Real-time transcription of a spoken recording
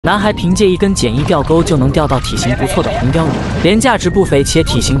男孩凭借一根简易钓钩就能钓到体型不错的红鲷鱼，连价值不菲且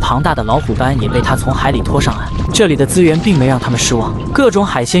体型庞大的老虎斑也被他从海里拖上岸。这里的资源并没让他们失望，各种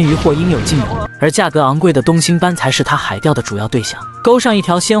海鲜鱼货应有尽有，而价格昂贵的东星斑才是他海钓的主要对象。钩上一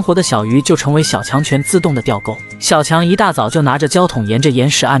条鲜活的小鱼就成为小强全自动的钓钩。小强一大早就拿着胶桶沿着岩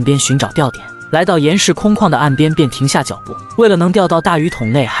石岸边寻找钓点。 来到岩石空旷的岸边，便停下脚步。为了能钓到大鱼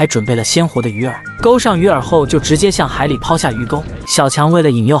桶内，还准备了鲜活的鱼饵。钩上鱼饵后，就直接向海里抛下鱼钩。小强为了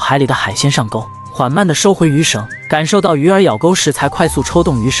引诱海里的海鲜上钩，缓慢地收回鱼绳，感受到鱼饵咬钩时，才快速抽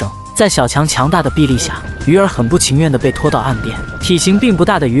动鱼绳。在小强强大的臂力下，鱼饵很不情愿地被拖到岸边。体型并不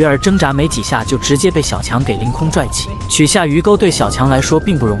大的鱼饵挣扎没几下，就直接被小强给凌空拽起。取下鱼钩对小强来说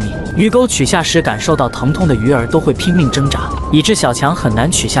并不容易，鱼钩取下时感受到疼痛的鱼饵都会拼命挣扎，以致小强很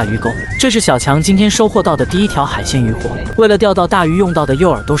难取下鱼钩。这是小强今天收获到的第一条海鲜鱼货。为了钓到大鱼用到的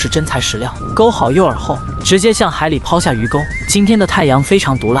诱饵都是真材实料，钩好诱饵后，直接向海里抛下鱼钩。今天的太阳非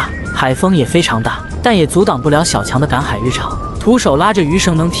常毒辣，海风也非常大，但也阻挡不了小强的赶海日常。 徒手拉着鱼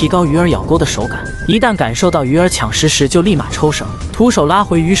绳能提高鱼饵咬钩的手感，一旦感受到鱼饵抢食时，就立马抽绳。徒手拉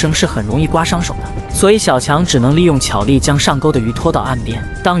回鱼绳是很容易刮伤手的，所以小强只能利用巧力将上钩的鱼拖到岸边。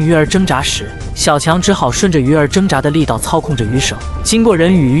当鱼饵挣扎时，小强只好顺着鱼饵挣扎的力道操控着鱼绳，经过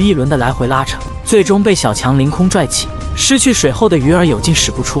人与鱼一轮的来回拉扯，最终被小强凌空拽起。 失去水后的鱼饵有劲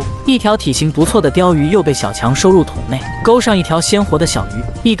使不出，一条体型不错的鲷鱼又被小强收入桶内。钩上一条鲜活的小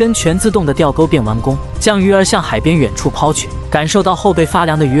鱼，一根全自动的钓钩便完工，将鱼饵向海边远处抛去。感受到后背发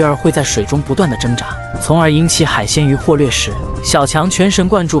凉的鱼饵会在水中不断的挣扎，从而引起海鲜鱼获掠时，小强全神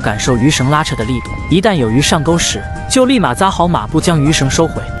贯注感受鱼绳拉扯的力度。一旦有鱼上钩时，就立马扎好马步将鱼绳收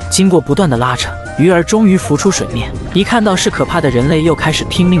回。经过不断的拉扯，鱼儿终于浮出水面。一看到是可怕的人类，又开始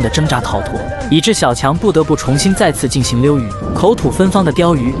拼命的挣扎逃脱，以致小强不得不重新再次进行溜鱼。口吐芬芳的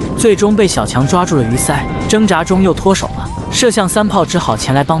鲷鱼最终被小强抓住了鱼鳃，挣扎中又脱手了。摄像三炮只好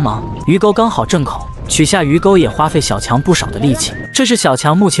前来帮忙，鱼钩刚好正口。 取下鱼钩也花费小强不少的力气，这是小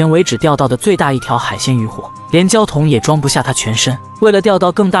强目前为止钓到的最大一条海鲜鱼货，连胶桶也装不下它全身。为了钓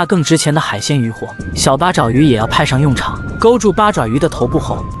到更大更值钱的海鲜鱼货，小八爪鱼也要派上用场。勾住八爪鱼的头部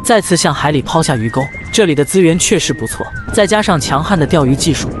后，再次向海里抛下鱼钩。这里的资源确实不错，再加上强悍的钓鱼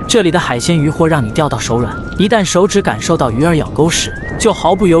技术，这里的海鲜鱼货让你钓到手软。一旦手指感受到鱼饵咬钩时，就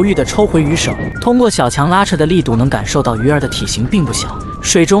毫不犹豫地抽回鱼绳。通过小强拉扯的力度，能感受到鱼儿的体型并不小。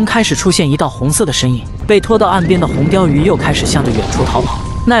 水中开始出现一道红色的身影，被拖到岸边的红鲷鱼又开始向着远处逃跑，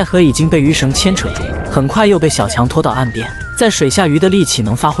奈何已经被鱼绳牵扯住，很快又被小强拖到岸边。在水下鱼的力气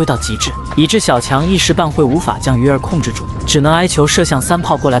能发挥到极致，以致小强一时半会无法将鱼儿控制住，只能哀求摄像三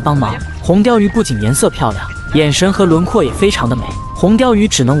炮过来帮忙。红鲷鱼不仅颜色漂亮，眼神和轮廓也非常的美，红鲷鱼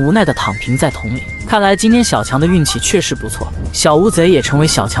只能无奈地躺平在桶里。 看来今天小强的运气确实不错，小乌贼也成为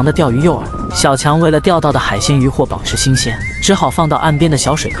小强的钓鱼诱饵。小强为了钓到的海鲜鱼货保持新鲜，只好放到岸边的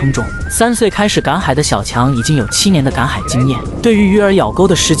小水坑中。3岁开始赶海的小强已经有7年的赶海经验，对于鱼饵咬钩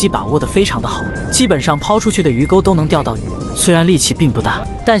的时机把握得非常的好，基本上抛出去的鱼钩都能钓到鱼。虽然力气并不大，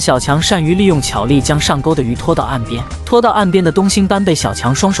但小强善于利用巧力将上钩的鱼拖到岸边。拖到岸边的东星斑被小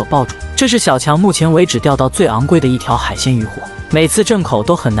强双手抱住，这是小强目前为止钓到最昂贵的一条海鲜鱼货。 每次正口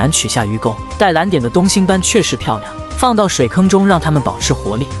都很难取下鱼钩，带蓝点的东星斑确实漂亮，放到水坑中让它们保持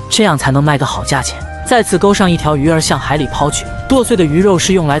活力，这样才能卖个好价钱。再次勾上一条鱼儿向海里抛去，剁碎的鱼肉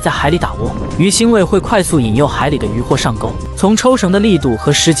是用来在海里打窝，鱼腥味会快速引诱海里的鱼货上钩。从抽绳的力度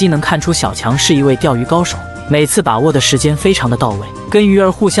和时机能看出小强是一位钓鱼高手，每次把握的时间非常的到位，跟鱼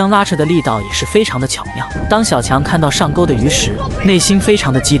儿互相拉扯的力道也是非常的巧妙。当小强看到上钩的鱼时，内心非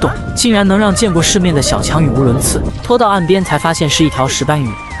常的激动，竟然能让见过世面的小强语无伦次。 拖到岸边才发现是一条石斑鱼，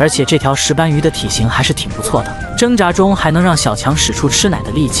而且这条石斑鱼的体型还是挺不错的。挣扎中还能让小强使出吃奶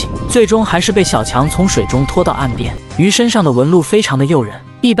的力气，最终还是被小强从水中拖到岸边。鱼身上的纹路非常的诱人，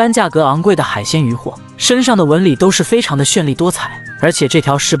一般价格昂贵的海鲜鱼货身上的纹理都是非常的绚丽多彩。而且这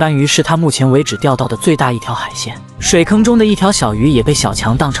条石斑鱼是他目前为止钓到的最大一条海鲜。水坑中的一条小鱼也被小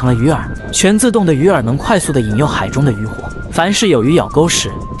强当成了鱼饵，全自动的鱼饵能快速的引诱海中的鱼货。 凡是有鱼咬钩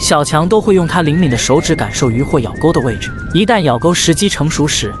时，小强都会用他灵敏的手指感受鱼货咬钩的位置。一旦咬钩时机成熟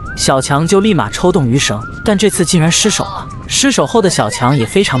时，小强就立马抽动鱼绳，但这次竟然失手了。失手后的小强也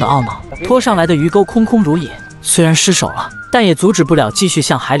非常的懊恼，拖上来的鱼钩空空如也。虽然失手了，但也阻止不了继续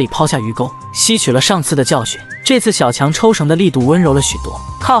向海里抛下鱼钩。吸取了上次的教训，这次小强抽绳的力度温柔了许多。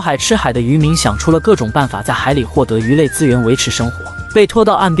靠海吃海的渔民想出了各种办法，在海里获得鱼类资源维持生活。 被拖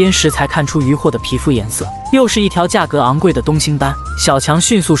到岸边时，才看出鱼货的皮肤颜色，又是一条价格昂贵的东星斑。小强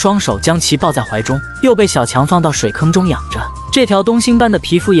迅速双手将其抱在怀中，又被小强放到水坑中养着。这条东星斑的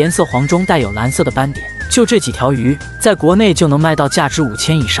皮肤颜色黄中带有蓝色的斑点，就这几条鱼，在国内就能卖到价值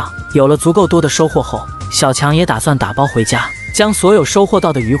5000以上。有了足够多的收获后，小强也打算打包回家，将所有收获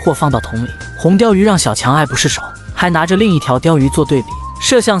到的鱼货放到桶里。红鲷鱼让小强爱不释手，还拿着另一条鲷鱼做对比。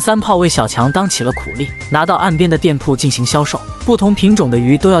摄像3炮为小强当起了苦力，拿到岸边的店铺进行销售。不同品种的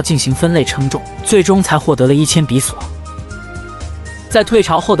鱼都要进行分类称重，最终才获得了1000比索。在退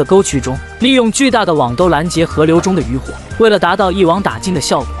潮后的沟渠中，利用巨大的网兜拦截河流中的渔获，为了达到一网打尽的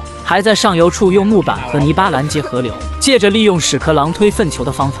效果，还在上游处用木板和泥巴拦截河流，借着利用屎壳郎推粪球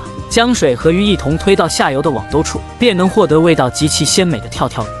的方法，将水和鱼一同推到下游的网兜处，便能获得味道极其鲜美的跳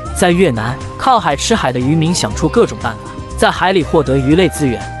跳鱼。在越南，靠海吃海的渔民想出各种办法，在海里获得鱼类资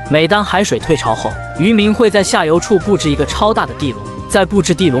源。每当海水退潮后，渔民会在下游处布置一个超大的地笼。在布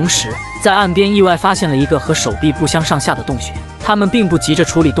置地笼时，在岸边意外发现了一个和手臂不相上下的洞穴。他们并不急着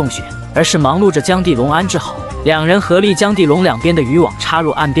处理洞穴，而是忙碌着将地笼安置好。两人合力将地笼两边的渔网插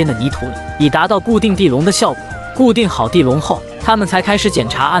入岸边的泥土里，以达到固定地笼的效果。固定好地笼后，他们才开始检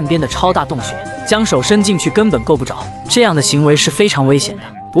查岸边的超大洞穴。将手伸进去根本够不着，这样的行为是非常危险的。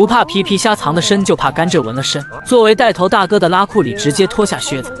不怕皮皮虾藏得深，就怕甘蔗纹了身。作为带头大哥的拉库里直接脱下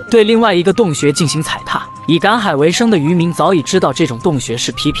靴子，对另外一个洞穴进行踩踏。以赶海为生的渔民早已知道这种洞穴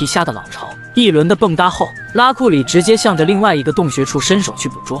是皮皮虾的老巢。一轮的蹦跶后，拉库里直接向着另外一个洞穴处伸手去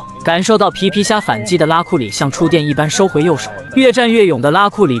捕捉。感受到皮皮虾反击的拉库里像触电一般收回右手，越战越勇的拉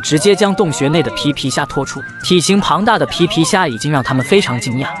库里直接将洞穴内的皮皮虾拖出。体型庞大的皮皮虾已经让他们非常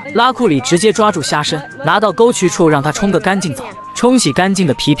惊讶。拉库里直接抓住虾身，拿到沟渠处让它冲个干净澡。冲洗干净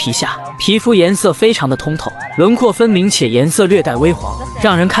的皮皮虾，皮肤颜色非常的通透，轮廓分明且颜色略带微黄，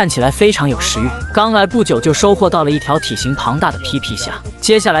让人看起来非常有食欲。刚来不久就收获到了一条体型庞大的皮皮虾，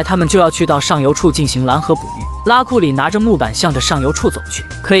接下来他们就要去到上游处进行拦河捕鱼。拉库里拿着木板向着上游处走去，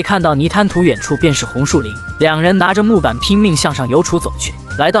可以看到泥滩涂远处便是红树林。两人拿着木板拼命向上游处走去，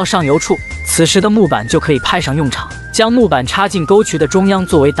来到上游处，此时的木板就可以派上用场，将木板插进沟渠的中央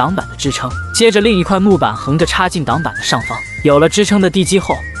作为挡板的支撑，接着另一块木板横着插进挡板的上方。有了支撑的地基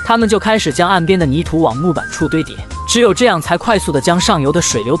后，他们就开始将岸边的泥土往木板处堆叠，只有这样才快速的将上游的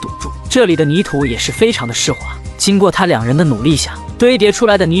水流堵住。这里的泥土也是非常的湿滑，经过他两人的努力下，堆叠出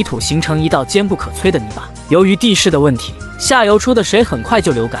来的泥土形成一道坚不可摧的泥巴。由于地势的问题，下游处的水很快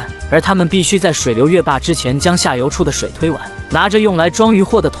就流干，而他们必须在水流越坝之前将下游处的水推完。拿着用来装鱼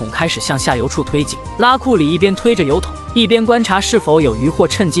货的桶开始向下游处推进。拉库里一边推着油桶，一边观察是否有鱼货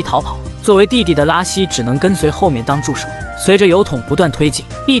趁机逃跑。作为弟弟的拉西只能跟随后面当助手。随着油桶不断推进，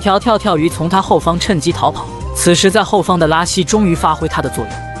一条跳跳鱼从他后方趁机逃跑。此时在后方的拉西终于发挥他的作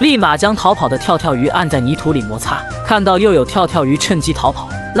用，立马将逃跑的跳跳鱼按在泥土里摩擦。看到又有跳跳鱼趁机逃跑，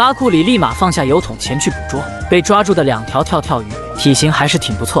拉库里立马放下油桶前去捕捉。被抓住的2条跳跳鱼体型还是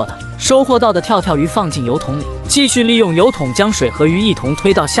挺不错的。收获到的跳跳鱼放进油桶里，继续利用油桶将水和鱼一同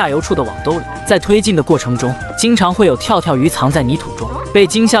推到下游处的网兜里。在推进的过程中，经常会有跳跳鱼藏在泥土中，被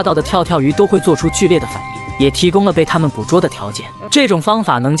惊吓到的跳跳鱼都会做出剧烈的反应，也提供了被他们捕捉的条件。这种方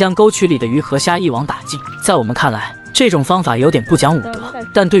法能将沟渠里的鱼和虾一网打尽。在我们看来，这种方法有点不讲武德，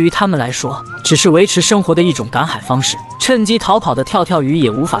但对于他们来说，只是维持生活的一种赶海方式。趁机逃跑的跳跳鱼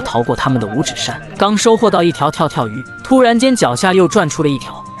也无法逃过他们的五指山。刚收获到一条跳跳鱼，突然间脚下又转出了一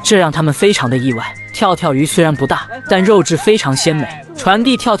条，这让他们非常的意外。跳跳鱼虽然不大，但肉质非常鲜美。传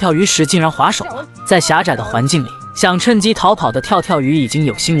递跳跳鱼时竟然滑手了。在狭窄的环境里，想趁机逃跑的跳跳鱼已经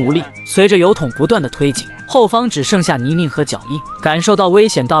有心无力。随着油桶不断的推进，后方只剩下泥泞和脚印。感受到危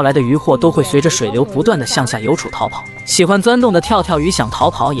险到来的鱼货都会随着水流不断的向下游处逃跑。喜欢钻洞的跳跳鱼想逃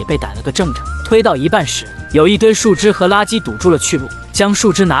跑也被逮了个正着。推到一半时，有一堆树枝和垃圾堵住了去路。将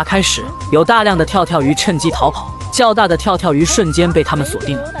树枝拿开时，有大量的跳跳鱼趁机逃跑。较大的跳跳鱼瞬间被他们锁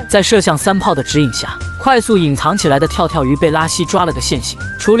定了。在摄像3炮的指引下，快速隐藏起来的跳跳鱼被拉西抓了个现行。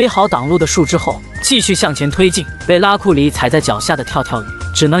处理好挡路的树枝后，继续向前推进。被拉库里踩在脚下的跳跳鱼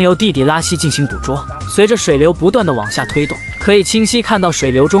只能由弟弟拉西进行捕捉。随着水流不断的往下推动，可以清晰看到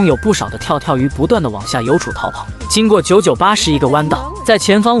水流中有不少的跳跳鱼不断的往下游处逃跑。经过991个弯道，在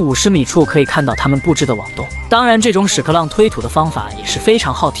前方50米处可以看到他们布置的网洞。当然，这种屎壳郎推土的方法也是非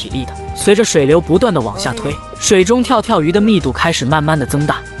常耗体力的。随着水流不断的往下推，水中跳跳鱼的密度开始慢慢的增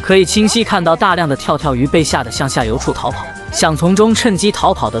大，可以清晰看到大量的跳跳鱼被吓得向下游处逃跑。想从中趁机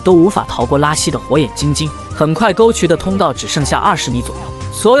逃跑的都无法逃过拉西的火眼金睛。很快沟渠的通道只剩下20米左右，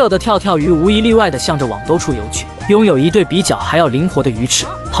所有的跳跳鱼无一例外的向着网兜处游去。拥有一对比脚还要灵活的鱼翅，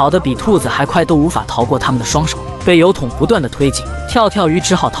跑得比兔子还快都无法逃过他们的双手。被油桶不断的推进，跳跳鱼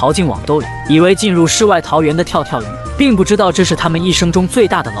只好逃进网兜里。以为进入世外桃源的跳跳鱼，并不知道这是他们一生中最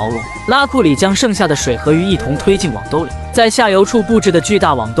大的牢笼。拉库里将剩下的水和鱼一同推进网兜里，在下游处布置的巨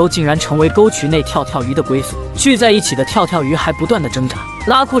大网兜竟然成为沟渠内跳跳鱼的归宿。聚在一起的跳跳鱼还不断的挣扎，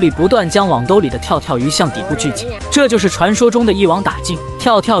拉库里不断将网兜里的跳跳鱼向底部聚集，这就是传说中的一网打尽。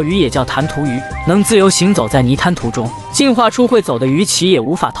跳跳鱼也叫弹涂鱼，能自由行走在泥滩途中，进化出会走的鱼鳍也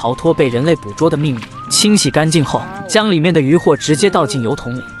无法逃脱被人类捕捉的命运。清洗干净后，将里面的鱼货直接倒进油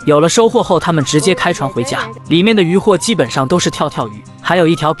桶里。有了收获后，他们直接开船回家，里面的鱼货基本上都是跳跳鱼，还有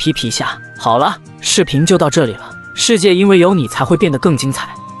一条皮皮虾。好了，视频就到这里了。世界因为有你才会变得更精彩。